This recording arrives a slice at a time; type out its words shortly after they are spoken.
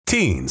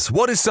Teens,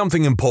 what is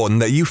something important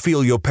that you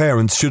feel your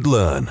parents should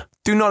learn?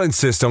 Do not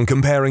insist on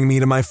comparing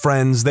me to my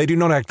friends. They do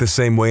not act the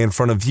same way in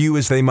front of you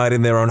as they might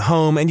in their own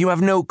home, and you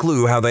have no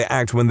clue how they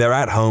act when they're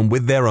at home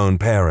with their own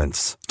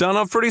parents. Done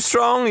up pretty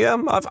strong, yeah.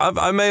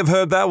 I may have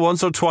heard that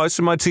once or twice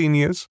in my teen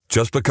years.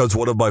 Just because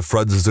one of my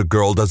friends is a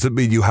girl doesn't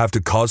mean you have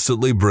to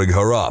constantly bring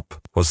her up.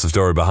 What's the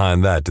story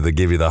behind that? Do they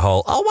give you the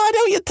whole, oh, why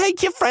don't you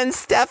take your friend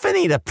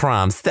Stephanie to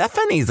prom?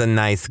 Stephanie's a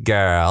nice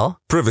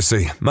girl.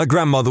 Privacy. My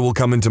grandmother will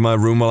come into my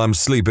room while I'm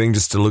sleeping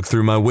just to look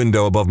through my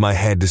window above my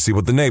head to see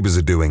what the neighbors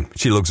are doing.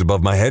 She looks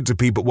above my head to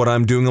peep at what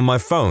I'm doing on my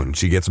phone.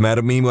 She gets mad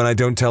at me when I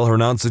don't tell her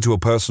an answer to a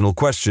personal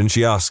question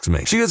she asks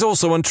me. She is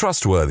also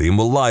untrustworthy and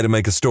will lie to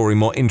make a story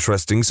more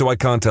interesting, so I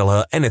can't tell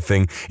her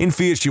anything in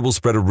fear she will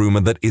spread a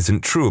rumor that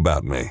isn't true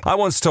about me. I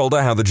once told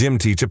her how the gym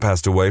teacher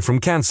passed away from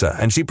cancer,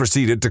 and she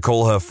proceeded to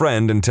call her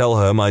friend and tell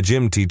her my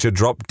gym teacher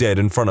dropped dead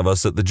in front of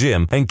us at the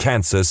gym and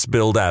cancer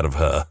spilled out of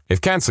her.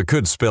 If cancer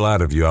could spill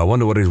out of you, I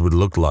wonder what it would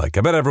look like.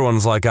 I bet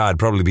everyone's like, I'd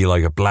probably be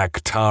like a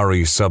black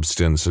tarry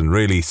substance and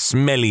really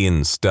smelly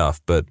and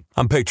stuff, but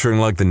I'm picturing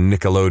like the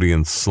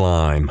Nickelodeon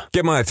slime.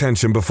 Get my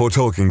attention before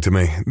talking to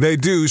me. They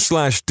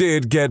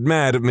did get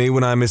mad at me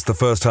when I miss the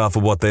first half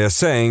of what they are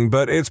saying,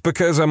 but it's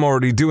because I'm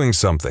already doing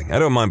something. I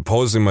don't mind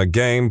pausing my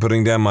game,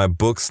 putting down my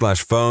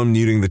book/phone,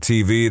 muting the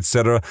TV,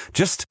 etc.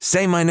 Just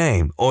say my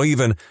name, or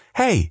even,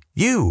 hey,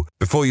 you,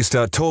 before you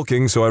start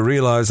talking, so I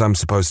realize I'm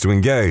supposed to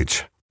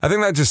engage. I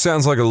think that just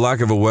sounds like a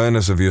lack of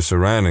awareness of your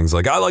surroundings.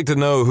 Like, I like to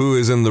know who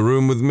is in the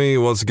room with me,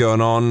 what's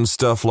going on,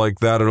 stuff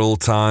like that at all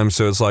times.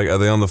 So it's like, are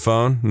they on the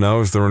phone?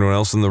 No. Is there anyone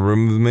else in the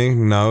room with me?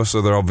 No.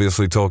 So they're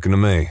obviously talking to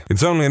me.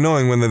 It's only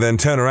annoying when they then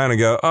turn around and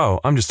go, oh,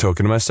 I'm just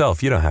talking to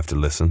myself. You don't have to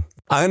listen.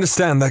 I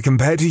understand that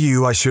compared to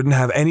you, I shouldn't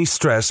have any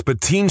stress, but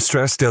teen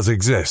stress does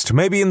exist.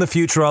 Maybe in the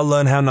future I'll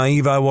learn how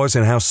naive I was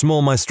and how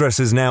small my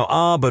stresses now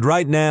are, but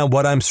right now,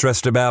 what I'm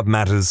stressed about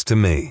matters to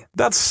me.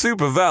 That's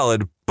super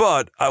valid,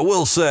 but I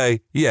will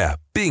say, yeah,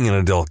 being an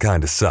adult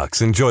kinda sucks.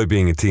 Enjoy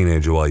being a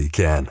teenager while you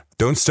can.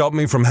 Don't stop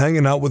me from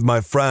hanging out with my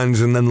friends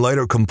and then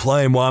later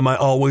complain why am I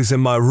always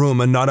in my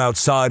room and not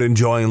outside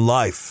enjoying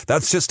life.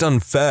 That's just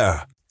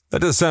unfair. That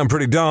does sound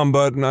pretty dumb,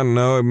 but I don't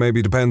know, it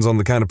maybe depends on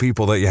the kind of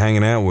people that you're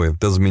hanging out with.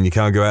 Doesn't mean you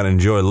can't go out and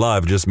enjoy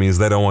life, it just means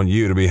they don't want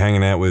you to be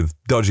hanging out with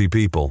dodgy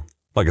people.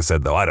 Like I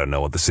said though, I don't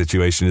know what the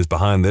situation is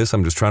behind this,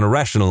 I'm just trying to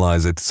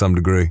rationalize it to some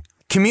degree.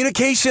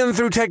 Communication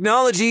through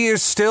technology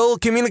is still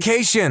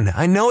communication.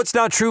 I know it's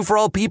not true for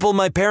all people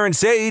my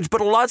parents' age,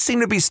 but a lot seem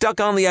to be stuck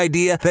on the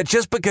idea that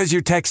just because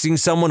you're texting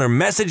someone or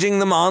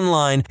messaging them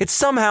online, it's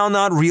somehow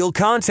not real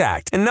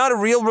contact and not a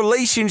real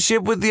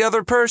relationship with the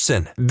other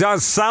person.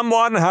 Does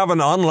someone have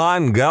an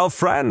online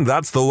girlfriend?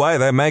 That's the way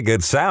they make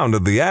it sound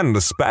at the end,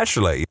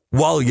 especially.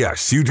 While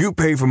yes, you do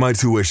pay for my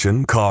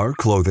tuition, car,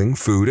 clothing,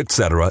 food,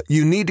 etc.,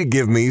 you need to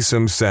give me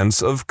some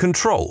sense of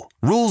control.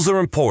 Rules are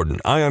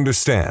important, I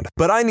understand,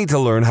 but I need to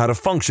learn how to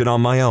function on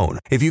my own.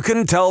 If you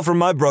couldn't tell from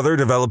my brother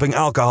developing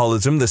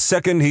alcoholism the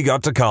second he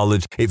got to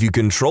college, if you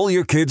control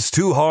your kids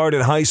too hard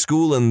in high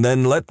school and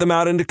then let them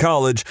out into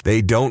college,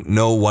 they don't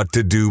know what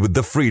to do with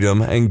the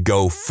freedom and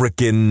go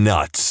frickin'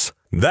 nuts.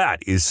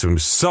 That is some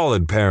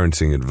solid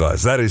parenting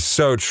advice. That is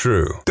so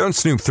true. Don't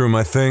snoop through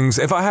my things.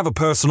 If I have a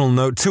personal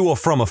note to or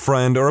from a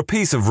friend or a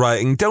piece of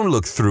writing, don't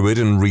look through it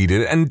and read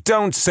it, and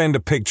don't send a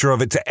picture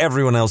of it to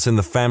everyone else in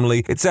the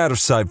family. It's out of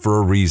sight for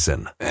a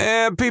reason.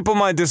 People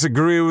might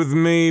disagree with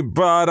me,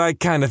 but I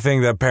kind of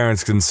think that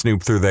parents can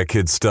snoop through their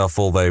kids' stuff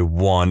all they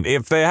want.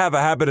 If they have a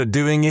habit of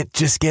doing it,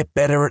 just get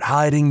better at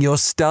hiding your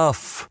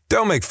stuff.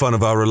 Don't make fun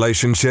of our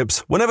relationships.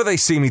 Whenever they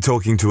see me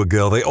talking to a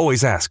girl, they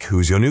always ask,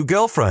 who's your new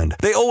girlfriend?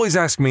 They always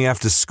ask me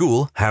after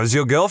school, how's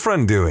your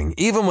girlfriend doing?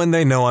 Even when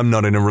they know I'm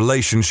not in a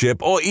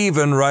relationship, or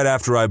even right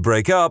after I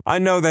break up, I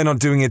know they're not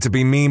doing it to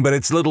be mean, but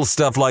it's little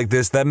stuff like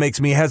this that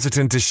makes me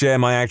hesitant to share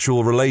my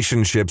actual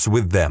relationships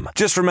with them.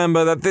 Just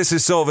remember that this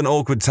is sort of an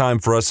awkward time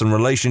for us, and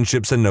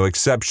relationships are no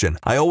exception.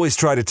 I always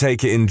try to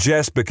take it in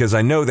jest because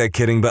I know they're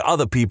kidding, but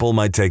other people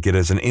might take it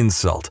as an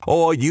insult.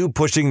 Or you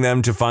pushing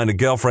them to find a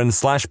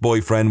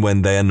girlfriend/boyfriend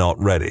when they are not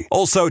ready.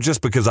 Also,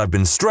 just because I've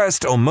been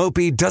stressed or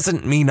mopey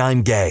doesn't mean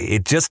I'm gay.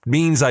 It just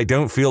means I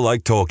don't feel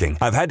like talking.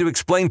 I've had to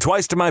explain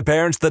twice to my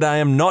parents that I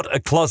am not a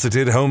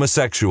closeted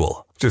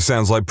homosexual. Just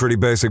sounds like pretty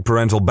basic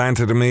parental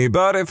banter to me,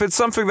 but if it's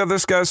something that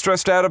this guy's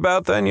stressed out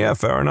about, then yeah,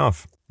 fair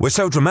enough. We're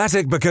so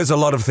dramatic because a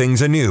lot of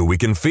things are new. We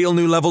can feel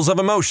new levels of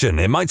emotion.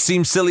 It might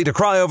seem silly to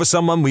cry over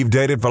someone we've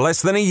dated for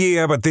less than a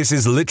year, but this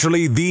is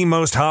literally the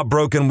most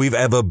heartbroken we've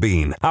ever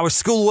been. Our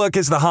schoolwork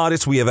is the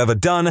hardest we have ever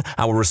done.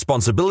 Our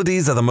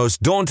responsibilities are the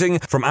most daunting.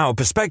 From our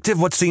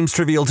perspective, what seems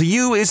trivial to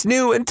you is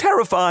new and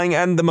terrifying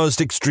and the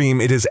most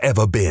extreme it has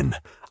ever been.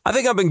 I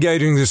think I've been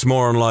gauging this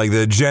more on like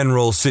the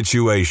general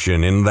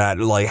situation in that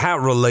like how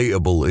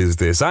relatable is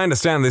this? I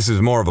understand this is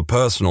more of a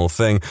personal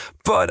thing,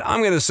 but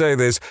I'm going to say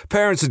this,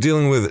 parents are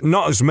dealing with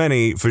not as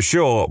many for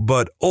sure,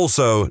 but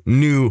also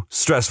new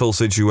stressful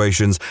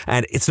situations,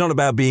 and it's not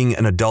about being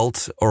an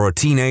adult or a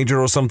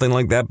teenager or something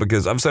like that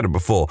because I've said it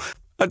before.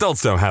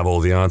 Adults don't have all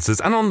the answers.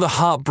 And on the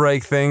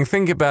heartbreak thing,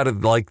 think about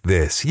it like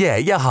this. Yeah,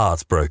 your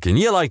heart's broken.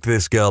 You like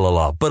this girl a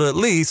lot, but at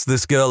least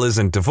this girl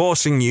isn't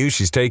divorcing you.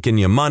 She's taking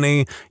your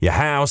money, your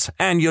house,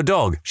 and your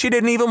dog. She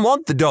didn't even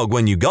want the dog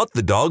when you got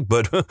the dog,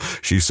 but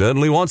she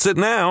certainly wants it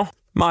now.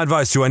 My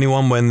advice to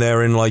anyone when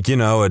they're in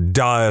a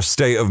dire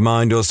state of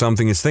mind or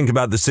something is think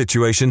about the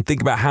situation,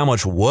 think about how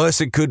much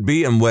worse it could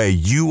be and where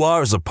you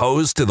are as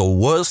opposed to the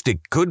worst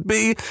it could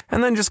be,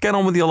 and then just get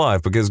on with your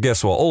life because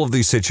guess what? All of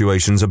these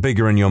situations are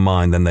bigger in your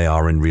mind than they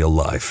are in real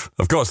life.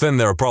 Of course, then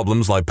there are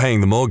problems like paying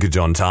the mortgage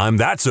on time.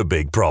 That's a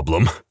big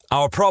problem.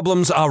 Our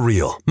problems are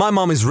real. My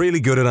mom is really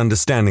good at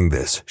understanding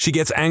this. She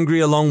gets angry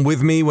along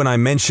with me when I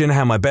mention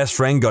how my best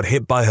friend got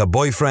hit by her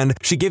boyfriend.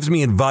 She gives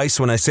me advice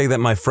when I say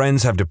that my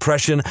friends have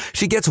depression.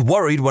 She gets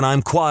worried when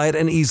I'm quiet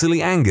and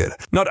easily angered.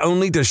 Not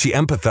only does she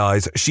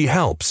empathize, she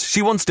helps.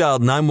 She once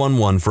dialed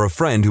 911 for a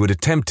friend who had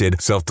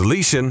attempted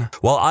self-deletion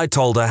while I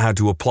told her how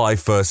to apply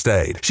first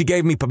aid. She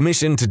gave me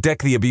permission to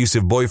deck the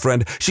abusive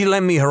boyfriend. She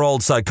lent me her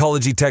old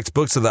psychology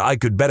textbook so that I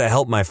could better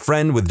help my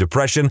friend with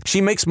depression. She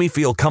makes me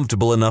feel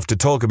comfortable enough to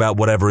talk about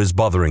whatever is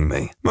bothering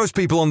me. Most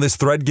people on this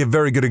thread give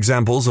very good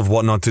examples of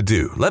what not to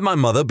do. Let my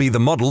mother be the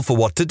model for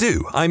what to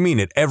do. I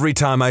mean it every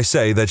time I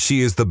say that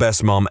she is the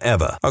best mom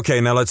ever. Okay,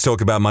 now let's talk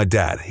about my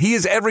dad. He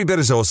is every bit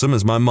as awesome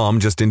as my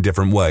mom, just in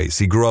different ways.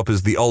 He grew up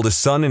as the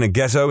oldest son in a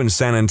ghetto in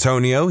San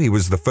Antonio. He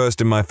was the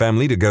first in my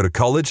family to go to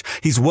college.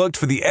 He's worked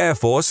for the Air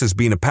Force, has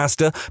been a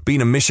pastor,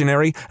 been a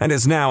missionary, and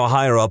is now a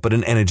higher up at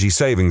an energy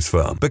savings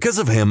firm. Because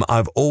of him,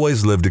 I've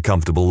always lived a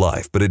comfortable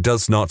life, but it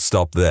does not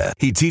stop there.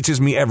 He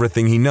teaches me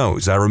everything he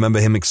knows. I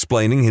remember him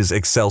explaining his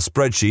Excel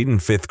spreadsheet in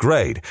 5th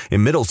grade.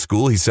 In middle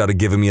school, he started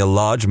giving me a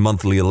large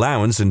monthly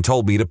allowance and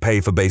told me to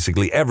pay for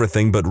basically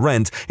everything but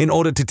rent in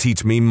order to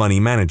teach me money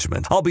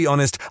management. I'll be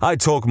honest, I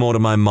talk more to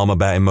my mom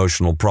about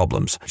emotional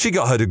problems. She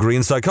got her degree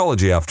in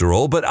psychology after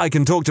all, but I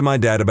can talk to my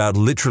dad about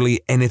literally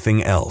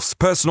anything else.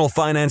 Personal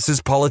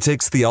finances,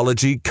 politics,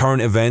 theology,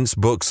 current events,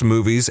 books,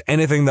 movies,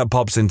 anything that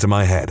pops into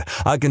my head,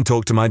 I can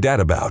talk to my dad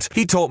about.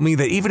 He taught me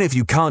that even if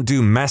you can't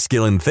do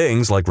masculine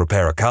things like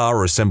repair a car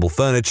or assemble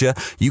furniture,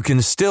 you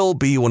can still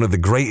be one of the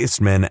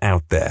greatest men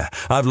out there.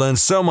 I've learned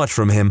so much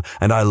from him,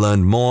 and I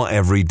learned more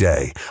every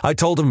day. I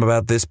told him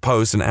about this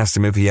post and asked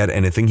him if he had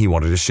anything he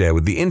wanted to share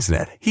with the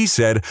internet. He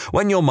said,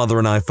 "When your mother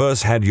and I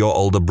first had your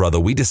older brother,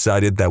 we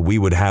decided that we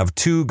would have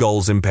 2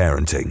 goals in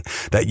parenting.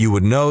 That you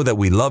would know that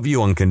we love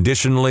you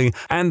unconditionally,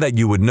 and that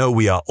you would know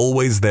we are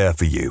always there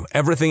for you.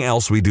 Everything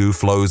else we do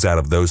flows out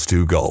of those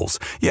 2 goals."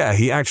 Yeah,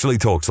 he actually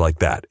talks like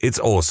that. It's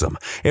awesome.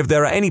 If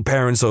there are any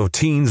parents or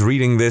teens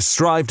reading this,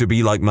 strive to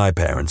be like my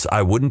parents.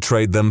 I wouldn't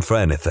trade them for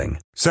anything.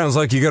 Sounds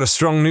like you got a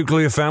strong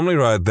nuclear family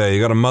right there.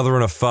 You got a mother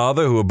and a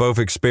father who are both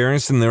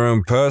experienced in their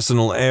own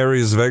personal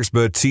areas of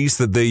expertise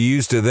that they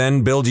use to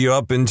then build you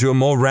up into a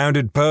more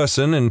rounded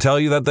person and tell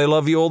you that they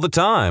love you all the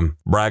time.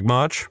 Brag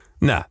much?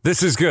 Nah,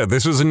 this is good.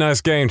 This was a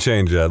nice game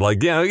changer.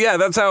 Yeah,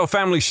 that's how a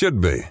family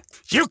should be.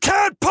 You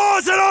can't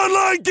pause an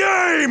online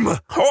game!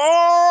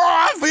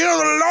 Oh, I feel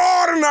the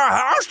Lord in the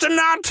house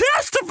tonight.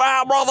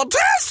 Testify, brother,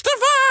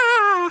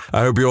 testify!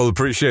 I hope you all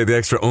appreciate the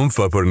extra oomph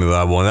I put into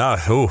that one.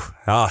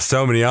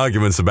 So many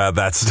arguments about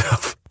that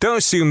stuff. Don't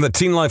assume that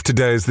teen life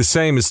today is the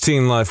same as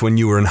teen life when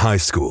you were in high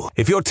school.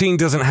 If your teen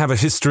doesn't have a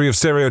history of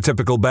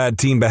stereotypical bad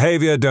teen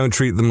behavior, don't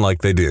treat them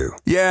like they do.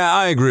 Yeah,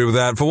 I agree with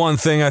that. For one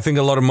thing, I think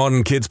a lot of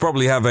modern kids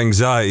probably have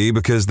anxiety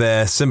because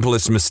their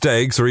simplest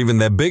mistakes or even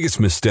their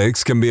biggest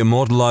mistakes can be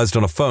immortalized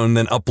on a phone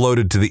then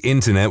uploaded to the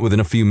internet within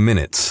a few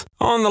minutes.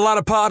 On the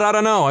latter part, I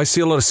don't know. I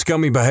see a lot of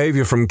scummy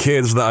behavior from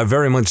kids that I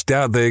very much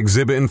doubt they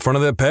exhibit in front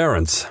of their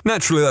parents.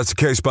 Naturally, that's a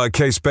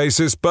case-by-case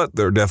basis, but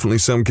there are definitely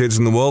some kids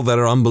in the world that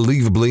are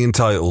unbelievably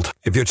entitled.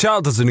 If your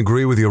child doesn't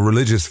agree with your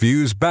religious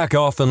views, back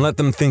off and let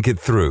them think it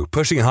through.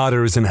 Pushing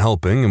harder isn't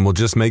helping and will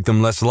just make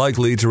them less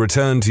likely to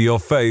return to your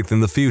faith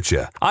in the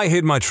future. I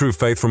hid my true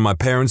faith from my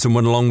parents and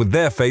went along with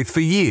their faith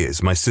for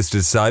years. My sister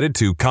decided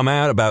to come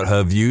out about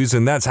her views,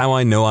 and that's how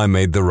I know I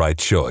made the right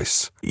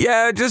choice.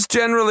 Yeah, just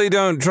generally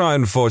don't try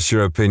and force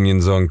your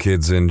opinions on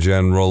kids in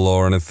general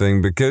or anything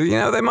because,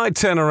 they might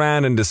turn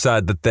around and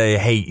decide that they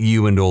hate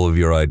you and all of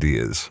your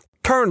ideas.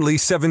 Currently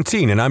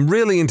 17 and I'm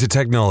really into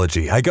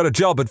technology. I got a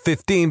job at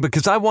 15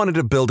 because I wanted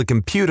to build a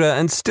computer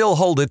and still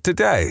hold it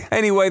today.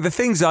 Anyway, the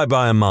things I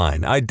buy are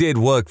mine. I did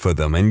work for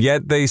them and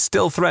yet they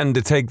still threaten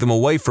to take them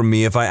away from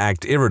me if I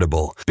act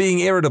irritable.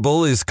 Being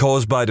irritable is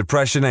caused by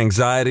depression,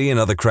 anxiety and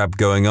other crap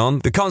going on.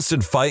 The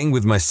constant fighting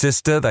with my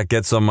sister that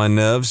gets on my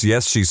nerves.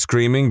 Yes, she's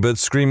screaming, but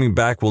screaming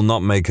back will not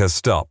make her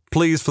stop.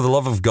 Please, for the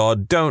love of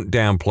God, don't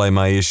downplay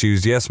my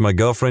issues. Yes, my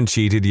girlfriend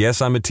cheated.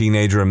 Yes, I'm a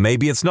teenager and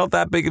maybe it's not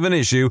that big of an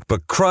issue,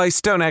 but Christ,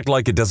 don't act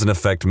like it doesn't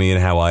affect me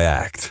and how I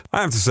act.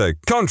 I have to say,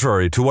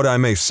 contrary to what I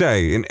may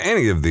say in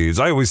any of these,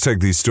 I always take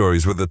these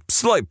stories with a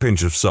slight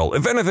pinch of salt.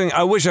 If anything,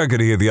 I wish I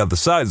could hear the other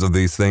sides of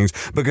these things,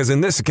 because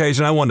in this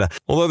occasion I wonder,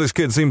 although this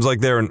kid seems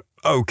like they're an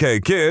okay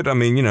kid, I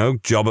mean,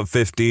 job at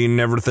 15 and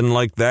everything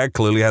like that,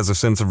 clearly has a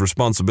sense of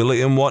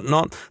responsibility and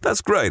whatnot,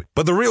 that's great.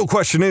 But the real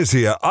question is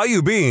here, are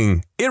you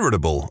being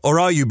irritable or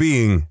are you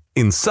being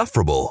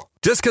insufferable?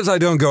 Just because I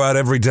don't go out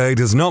every day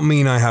does not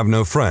mean I have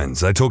no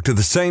friends. I talk to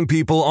the same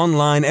people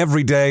online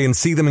every day and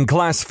see them in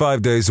class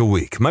 5 days a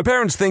week. My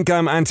parents think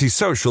I'm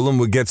antisocial and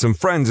would get some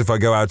friends if I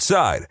go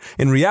outside.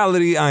 In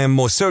reality, I am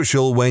more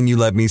social when you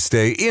let me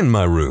stay in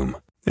my room.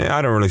 Yeah,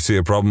 I don't really see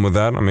a problem with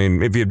that. I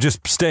mean, if you're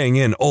just staying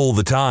in all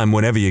the time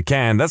whenever you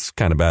can, that's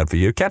kind of bad for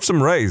you. Catch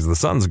some rays. The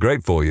sun's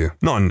great for you.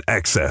 Not in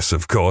excess,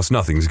 of course.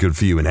 Nothing's good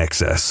for you in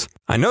excess.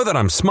 I know that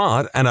I'm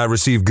smart and I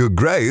receive good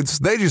grades.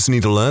 They just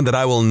need to learn that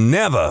I will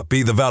never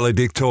be the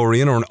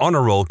valedictorian or an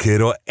honor roll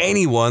kid or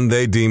anyone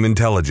they deem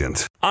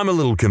intelligent. I'm a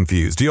little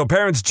confused. Do your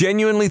parents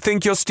genuinely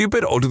think you're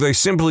stupid, or do they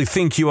simply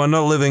think you are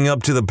not living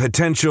up to the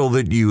potential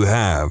that you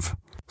have?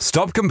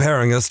 Stop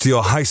comparing us to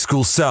your high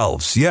school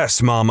selves.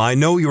 Yes, Mom, I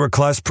know you're a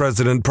class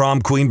president,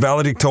 prom queen,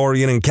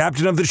 valedictorian, and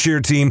captain of the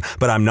cheer team,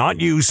 but I'm not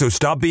you, so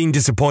stop being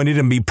disappointed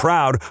and be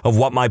proud of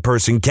what my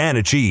person can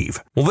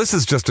achieve. Well, this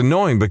is just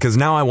annoying because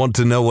now I want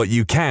to know what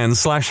you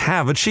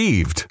can/have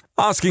achieved.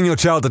 Asking your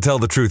child to tell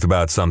the truth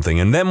about something,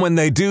 and then when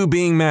they do,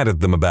 being mad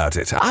at them about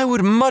it. I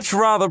would much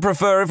rather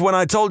prefer if when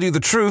I told you the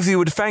truth, you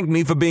would thank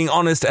me for being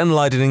honest and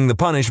lightening the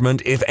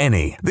punishment, if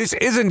any. This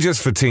isn't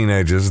just for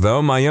teenagers,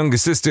 though. My younger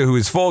sister, who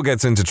is 4,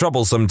 gets into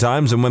trouble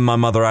sometimes, and when my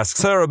mother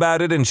asks her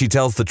about it and she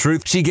tells the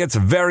truth, she gets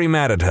very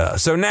mad at her.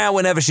 So now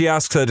whenever she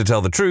asks her to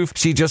tell the truth,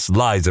 she just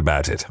lies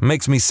about it.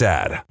 Makes me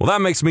sad. Well,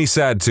 that makes me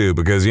sad too,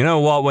 because you know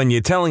what? When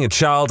you're telling a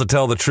child to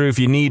tell the truth,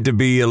 you need to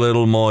be a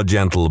little more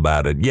gentle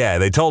about it. Yeah,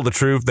 they told the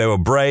truth, they were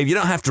brave. You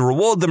don't have to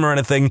reward them or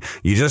anything.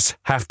 You just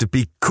have to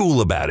be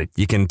cool about it.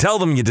 You can tell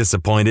them you're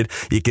disappointed.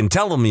 You can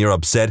tell them you're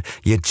upset.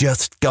 You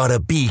just gotta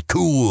be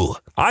cool.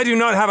 I do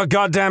not have a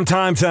goddamn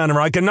time,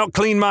 Turner. I cannot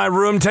clean my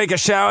room, take a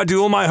shower,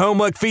 do all my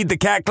homework, feed the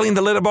cat, clean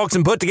the litter box,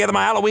 and put together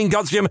my Halloween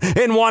costume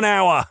in 1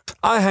 hour.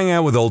 I hang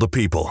out with older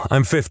people.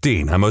 I'm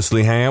 15. I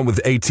mostly hang out with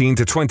 18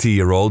 to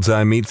 20-year-olds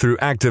I meet through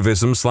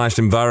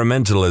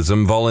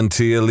activism/environmentalism,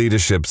 volunteer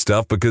leadership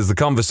stuff, because the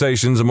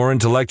conversations are more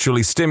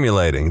intellectually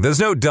stimulating.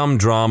 There's no dumb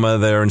drama.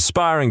 They're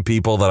inspiring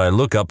people that I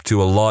look up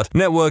to a lot.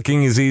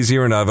 Networking is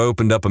easier, and I've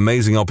opened up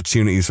amazing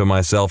opportunities for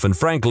myself, and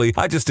frankly,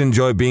 I just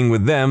enjoy being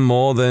with them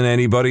more than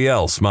anybody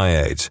else my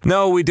age.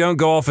 No, we don't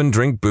go off and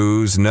drink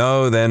booze.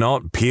 No, they're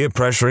not peer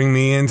pressuring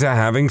me into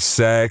having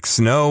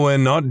sex. No, we're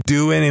not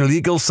doing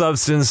illegal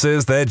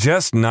substances. They're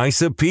just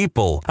nicer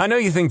people. I know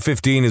you think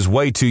 15 is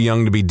way too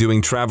young to be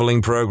doing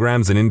traveling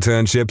programs and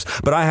internships,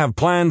 but I have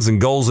plans and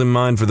goals in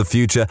mind for the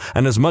future,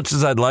 and as much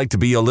as I'd like to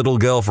be your little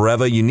girl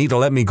forever, you need to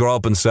let me grow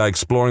up and start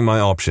exploring my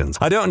options.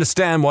 I don't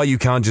understand why you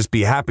can't just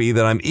be happy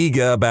that I'm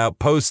eager about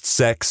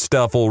post-sex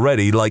stuff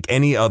already like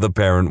any other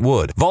parent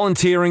would.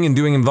 Volunteering and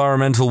doing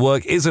environmental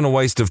work isn't a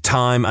waste of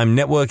time. I'm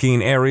networking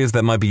in areas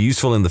that might be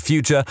useful in the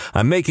future.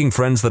 I'm making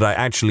friends that I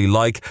actually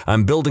like.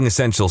 I'm building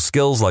essential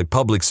skills like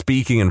public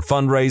speaking and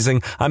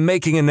fundraising. I'm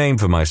making a name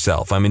for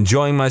myself. I'm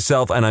enjoying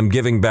myself, and I'm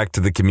giving back to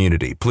the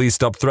community. Please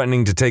stop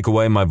threatening to take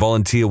away my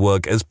volunteer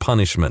work as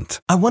punishment.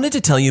 I wanted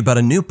to tell you about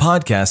a new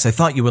podcast I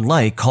thought you would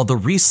like called The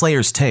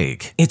Reslayer's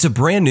Take. It's a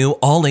brand new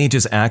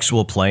all-ages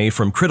actual play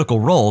from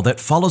Critical Role that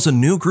follows a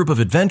new group of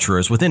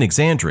adventurers within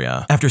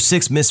Exandria. After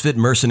 6 misfit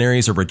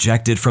mercenaries are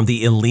rejected from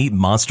the elite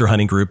monster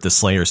hunting group The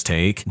Slayer's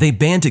Take, they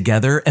band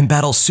together and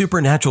battle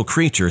supernatural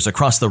creatures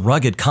across the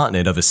rugged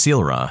continent of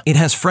Isilra. It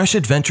has fresh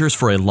adventures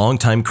for a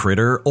longtime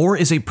critter, or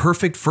is a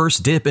perfect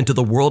first dip into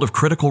the world of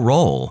Critical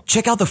Role.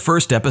 Check out the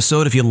first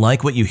episode if you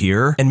like what you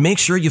hear, and make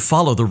sure you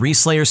follow The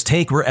Reslayer's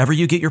Take wherever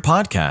you get your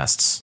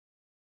podcasts.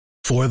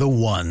 For the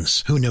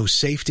ones who know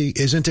safety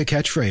isn't a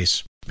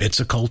catchphrase, it's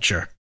a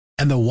culture.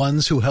 And the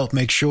ones who help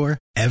make sure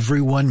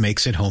everyone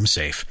makes it home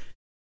safe.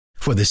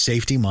 For the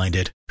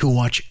safety-minded who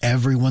watch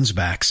everyone's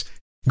backs,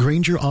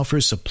 Grainger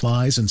offers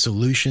supplies and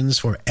solutions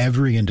for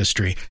every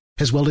industry,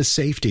 as well as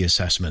safety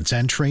assessments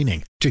and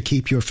training to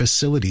keep your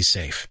facilities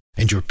safe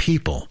and your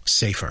people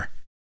safer.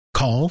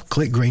 Call,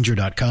 click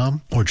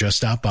Grainger.com, or just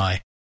stop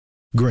by.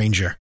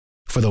 Grainger,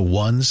 for the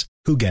ones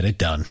who get it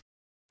done.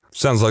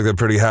 Sounds like they're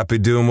pretty happy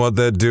doing what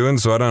they're doing,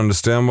 so I don't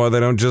understand why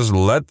they don't just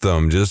let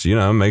them. Just,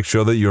 make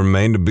sure that you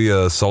remain to be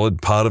a solid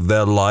part of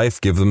their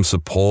life, give them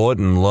support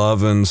and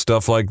love and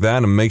stuff like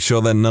that, and make sure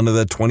that none of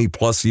their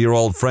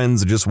 20-plus-year-old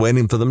friends are just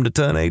waiting for them to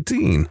turn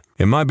 18.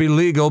 It might be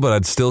legal, but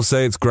I'd still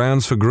say it's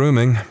grounds for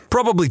grooming.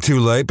 Probably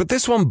too late, but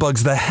this one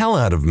bugs the hell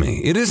out of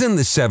me. It isn't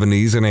the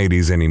 70s and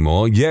 80s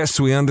anymore. Yes,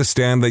 we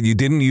understand that you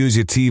didn't use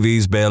your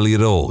TVs barely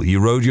at all. You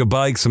rode your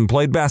bikes and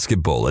played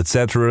basketball,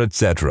 etc.,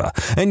 etc.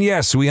 And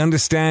yes, we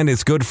understand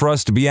it's good for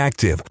us to be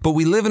active, but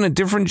we live in a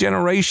different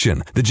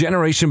generation. The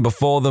generation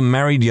before them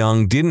married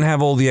young, didn't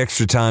have all the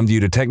extra time due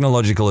to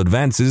technological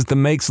advances that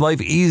makes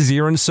life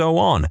easier and so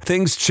on.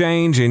 Things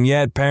change, and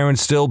yet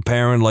parents still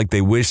parent like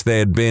they wish they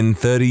had been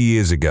 30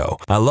 years ago.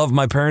 I love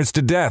my parents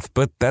to death,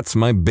 but that's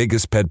my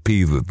biggest pet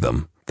peeve with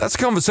them. That's a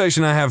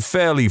conversation I have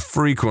fairly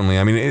frequently.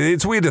 I mean,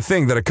 it's weird to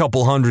think that a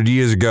couple hundred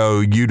years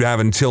ago, you'd have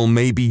until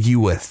maybe you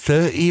were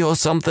 30 or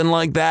something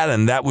like that,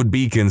 and that would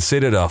be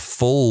considered a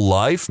full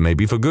life,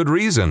 maybe for good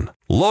reason.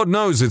 Lord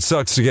knows it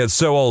sucks to get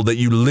so old that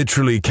you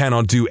literally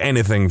cannot do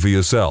anything for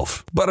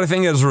yourself. But I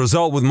think as a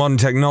result, with modern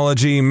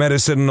technology,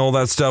 medicine, and all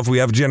that stuff, we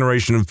have a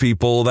generation of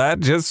people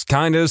that just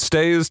kind of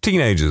stay as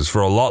teenagers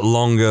for a lot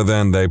longer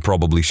than they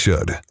probably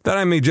should. That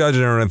ain't me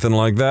judging or anything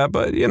like that,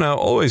 but,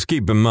 always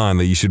keep in mind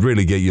that you should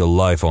really get your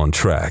life on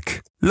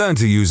track. Learn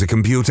to use a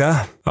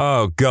computer.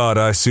 Oh god,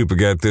 I super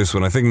get this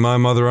one. I think my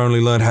mother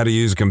only learned how to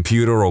use a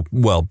computer,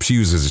 she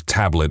uses a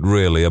tablet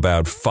really,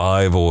 about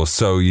 5 or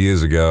so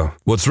years ago.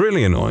 What's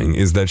really annoying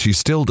is that she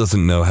still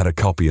doesn't know how to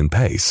copy and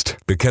paste.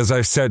 Because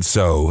I said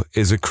so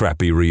is a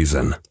crappy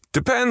reason.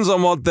 Depends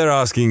on what they're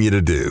asking you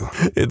to do.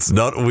 It's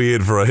not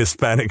weird for a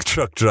Hispanic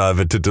truck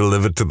driver to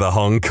deliver to the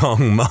Hong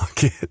Kong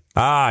market.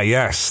 Ah,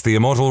 yes, the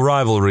immortal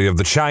rivalry of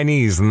the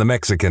Chinese and the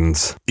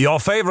Mexicans. Your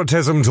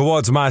favoritism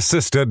towards my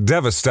sister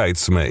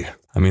devastates me.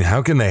 I mean,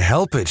 how can they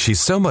help it? She's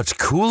so much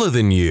cooler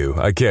than you.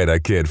 I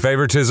kid.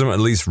 Favoritism, at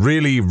least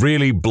really,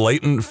 really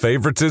blatant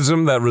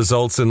favoritism that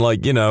results in,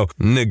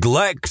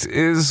 neglect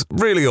is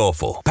really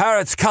awful.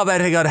 Parents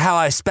commenting on how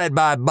I spend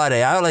my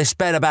money. I only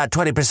spend about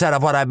 20%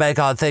 of what I make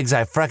on things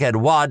I frickin'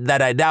 want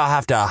that I now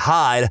have to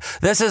hide.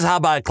 This is how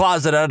my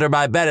closet under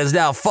my bed is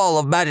now full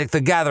of Magic the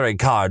Gathering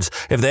cards.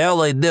 If they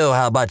only knew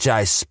how much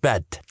I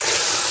spent.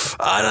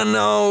 I don't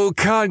know,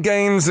 card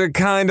games are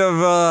kind of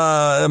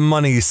a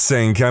money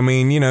sink. I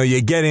mean,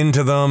 you get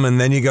into them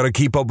and then you gotta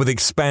keep up with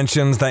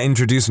expansions that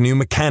introduce new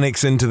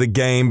mechanics into the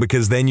game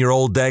because then your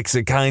old decks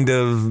are kind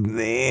of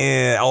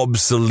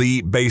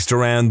obsolete based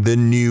around the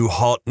new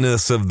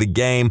hotness of the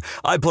game.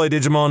 I play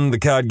Digimon, the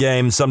card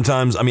game,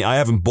 sometimes, I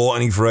haven't bought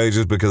any for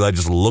ages because I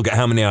just look at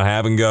how many I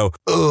have and go,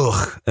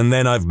 ugh, and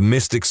then I've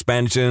missed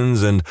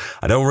expansions and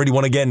I don't really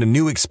want to get into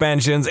new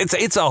expansions.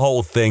 It's a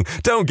whole thing.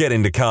 Don't get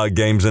into card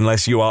games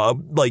unless you are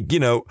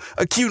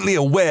acutely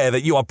aware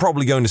that you are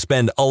probably going to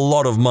spend a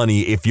lot of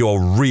money if you're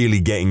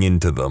really getting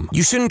into them.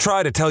 You shouldn't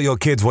try to tell your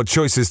kids what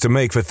choices to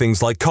make for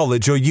things like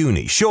college or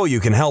uni. Sure, you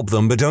can help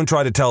them, but don't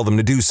try to tell them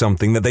to do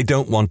something that they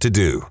don't want to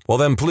do. Well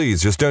then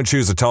please, just don't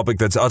choose a topic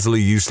that's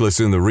utterly useless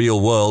in the real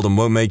world and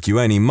won't make you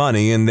any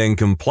money and then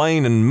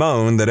complain and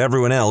moan that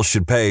everyone else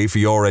should pay for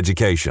your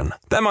education.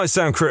 That might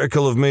sound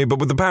critical of me, but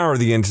with the power of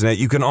the internet,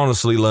 you can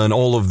honestly learn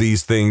all of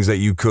these things that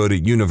you could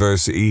at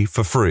university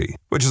for free.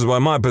 Which is why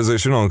my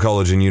position on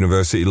college and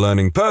university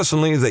learning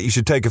personally is that you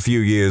should take a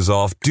few years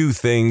off, do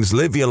things,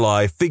 live your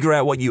life, figure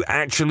out what you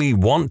actually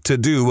want to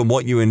do and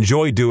what you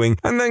enjoy doing,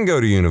 and then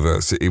go to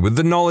university with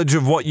the knowledge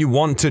of what you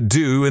want to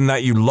do and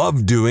that you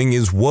love doing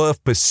is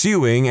worth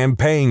pursuing and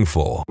paying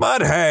for.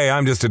 But hey,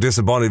 I'm just a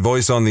disappointed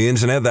voice on the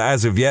internet that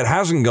as of yet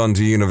hasn't gone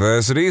to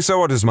university, so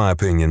what does my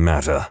opinion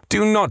matter?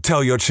 Do not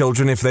tell your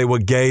children if they were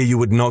gay you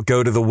would not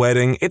go to the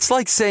wedding. It's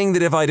like saying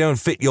that if I don't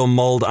fit your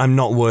mold, I'm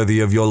not worthy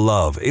of your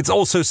love. It's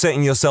also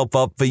setting yourself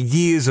up for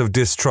years of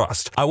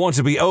distrust. I want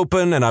to be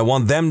open and I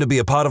want them to be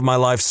a part of my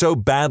life so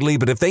badly,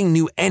 but if they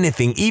knew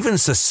anything, even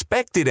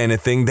suspected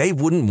anything, they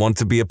wouldn't want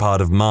to be a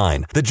part of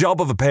mine. The job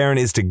of a parent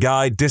is to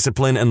guide,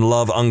 discipline, and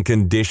love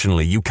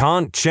unconditionally. You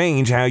can't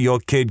change how your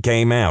kid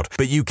came out,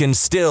 but you can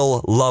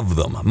still love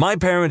them. My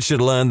parents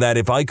should learn that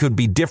if I could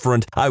be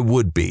different, I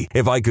would be.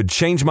 If I could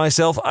change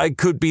myself, I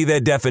could be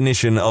their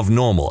definition of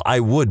normal. I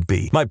would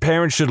be. My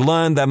parents should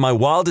learn that my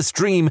wildest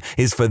dream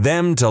is for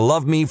them to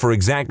love me for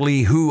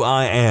exactly who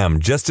I am,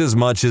 just as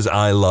much as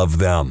I love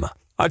them.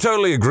 I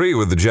totally agree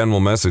with the general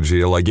message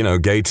here,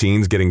 gay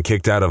teens getting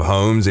kicked out of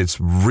homes.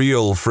 It's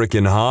real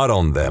freaking hard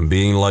on them,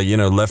 being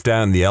left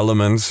out in the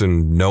elements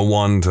and no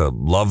one to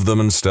love them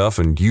and stuff,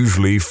 and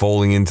usually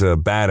falling into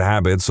bad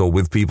habits or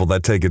with people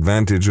that take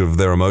advantage of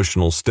their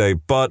emotional state.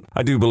 But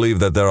I do believe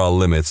that there are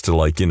limits to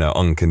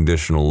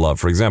unconditional love.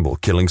 For example,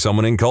 killing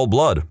someone in cold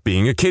blood,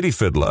 being a kitty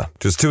fiddler.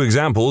 Just 2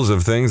 examples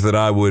of things that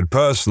I would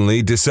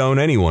personally disown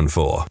anyone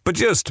for. But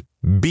just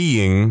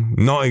being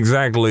not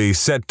exactly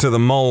set to the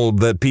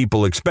mold that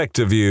people expect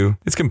of you,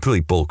 it's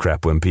complete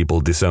bullcrap when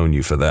people disown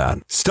you for that.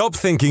 Stop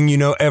thinking you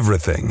know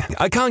everything.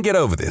 I can't get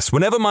over this.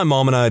 Whenever my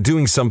mom and I are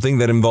doing something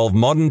that involves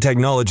modern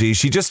technology,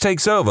 she just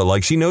takes over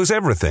like she knows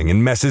everything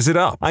and messes it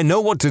up. I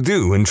know what to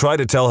do and try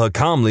to tell her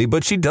calmly,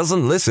 but she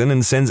doesn't listen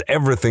and sends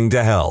everything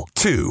to hell.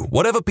 2,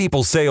 whatever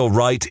people say or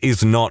write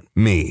is not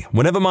me.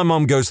 Whenever my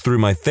mom goes through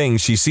my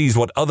things, she sees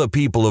what other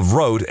people have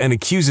wrote and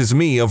accuses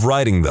me of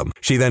writing them.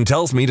 She then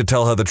tells me to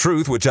tell her the truth,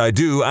 which I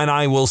do, and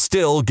I will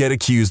still get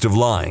accused of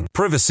lying.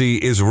 Privacy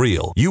is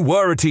real. You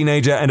were a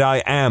teenager and I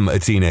am a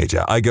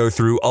teenager. I go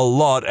through a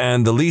lot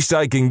and the least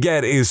I can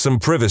get is some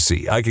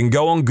privacy. I can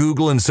go on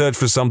Google and search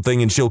for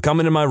something and she'll come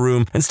into my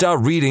room and start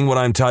reading what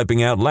I'm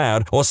typing out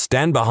loud or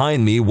stand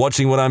behind me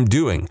watching what I'm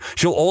doing.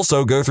 She'll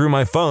also go through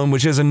my phone,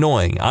 which is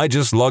annoying. I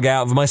just log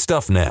out of my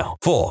stuff now.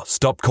 4,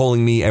 stop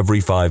calling me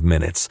every 5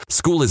 minutes.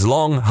 School is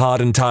long,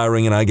 hard, and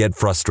tiring and I get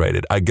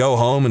frustrated. I go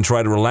home and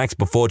try to relax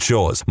before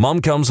chores.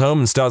 Mom comes home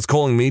and starts starts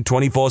calling me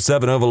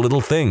 24/7 over little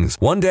things.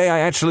 One day I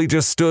actually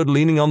just stood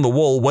leaning on the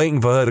wall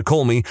waiting for her to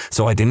call me,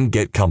 so I didn't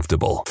get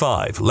comfortable.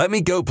 5. Let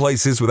me go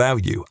places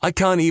without you. I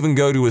can't even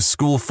go to a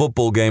school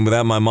football game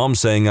without my mom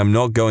saying I'm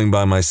not going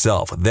by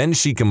myself. Then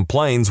she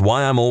complains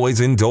why I'm always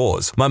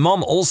indoors. My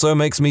mom also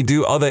makes me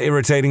do other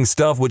irritating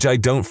stuff which I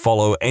don't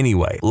follow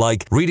anyway,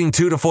 like reading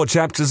 2 to 4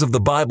 chapters of the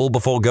Bible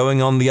before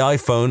going on the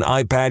iPhone,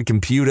 iPad,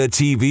 computer,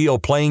 TV, or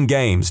playing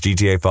games,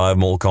 GTA 5,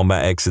 Mortal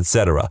Kombat X,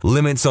 etc.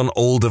 Limits on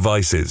all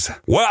devices.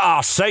 Well,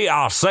 I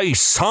say,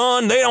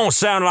 son, they don't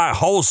sound like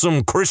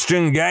wholesome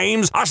Christian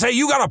games. I say,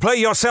 you gotta play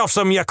yourself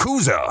some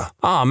Yakuza.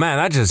 Oh man,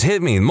 that just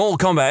hit me.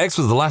 Mortal Kombat X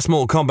was the last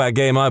Mortal Kombat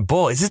game I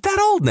bought. Is it that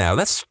old now?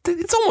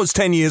 It's almost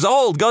 10 years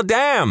old,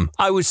 goddamn.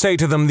 I would say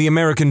to them the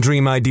American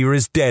dream idea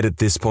is dead at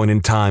this point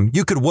in time.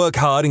 You could work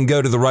hard and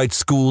go to the right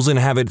schools and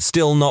have it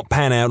still not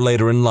pan out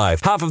later in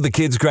life. Half of the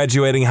kids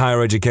graduating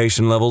higher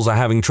education levels are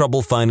having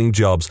trouble finding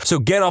jobs. So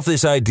get off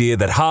this idea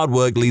that hard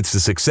work leads to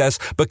success,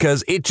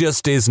 because it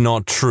just is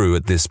not true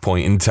at this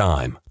point in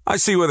time. I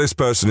see where this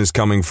person is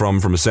coming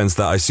from a sense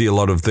that I see a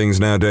lot of things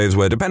nowadays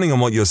where, depending on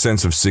what your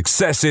sense of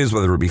success is,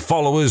 whether it be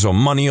followers or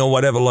money or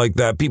whatever like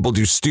that, people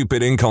do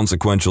stupid,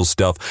 inconsequential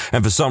stuff,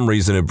 and for some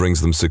reason it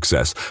brings them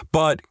success.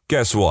 But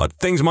guess what?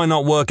 Things might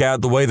not work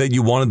out the way that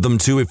you wanted them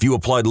to if you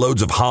applied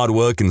loads of hard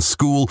work in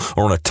school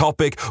or on a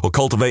topic or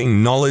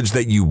cultivating knowledge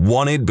that you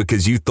wanted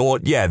because you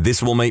thought, yeah,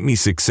 this will make me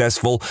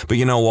successful. But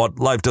you know what?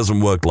 Life doesn't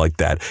work like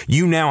that.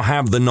 You now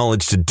have the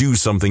knowledge to do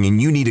something,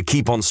 and you need to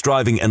keep on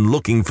striving and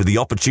looking for the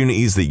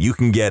opportunities that you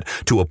can get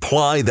to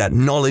apply that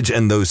knowledge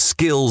and those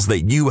skills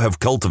that you have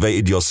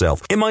cultivated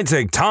yourself. It might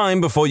take time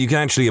before you can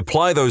actually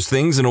apply those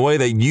things in a way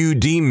that you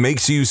deem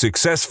makes you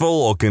successful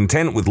or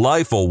content with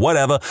life or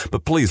whatever,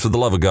 but please, for the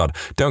love of God,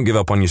 don't give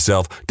up on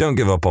yourself. Don't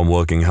give up on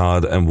working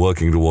hard and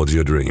working towards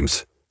your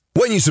dreams.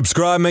 When you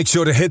subscribe, make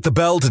sure to hit the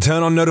bell to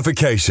turn on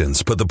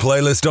notifications. Put the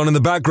playlist on in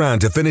the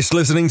background to finish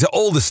listening to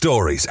all the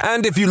stories.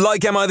 And if you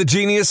like Am I the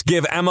Genius,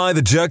 give Am I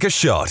the Jerk a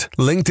shot.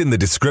 Linked in the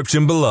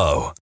description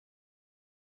below.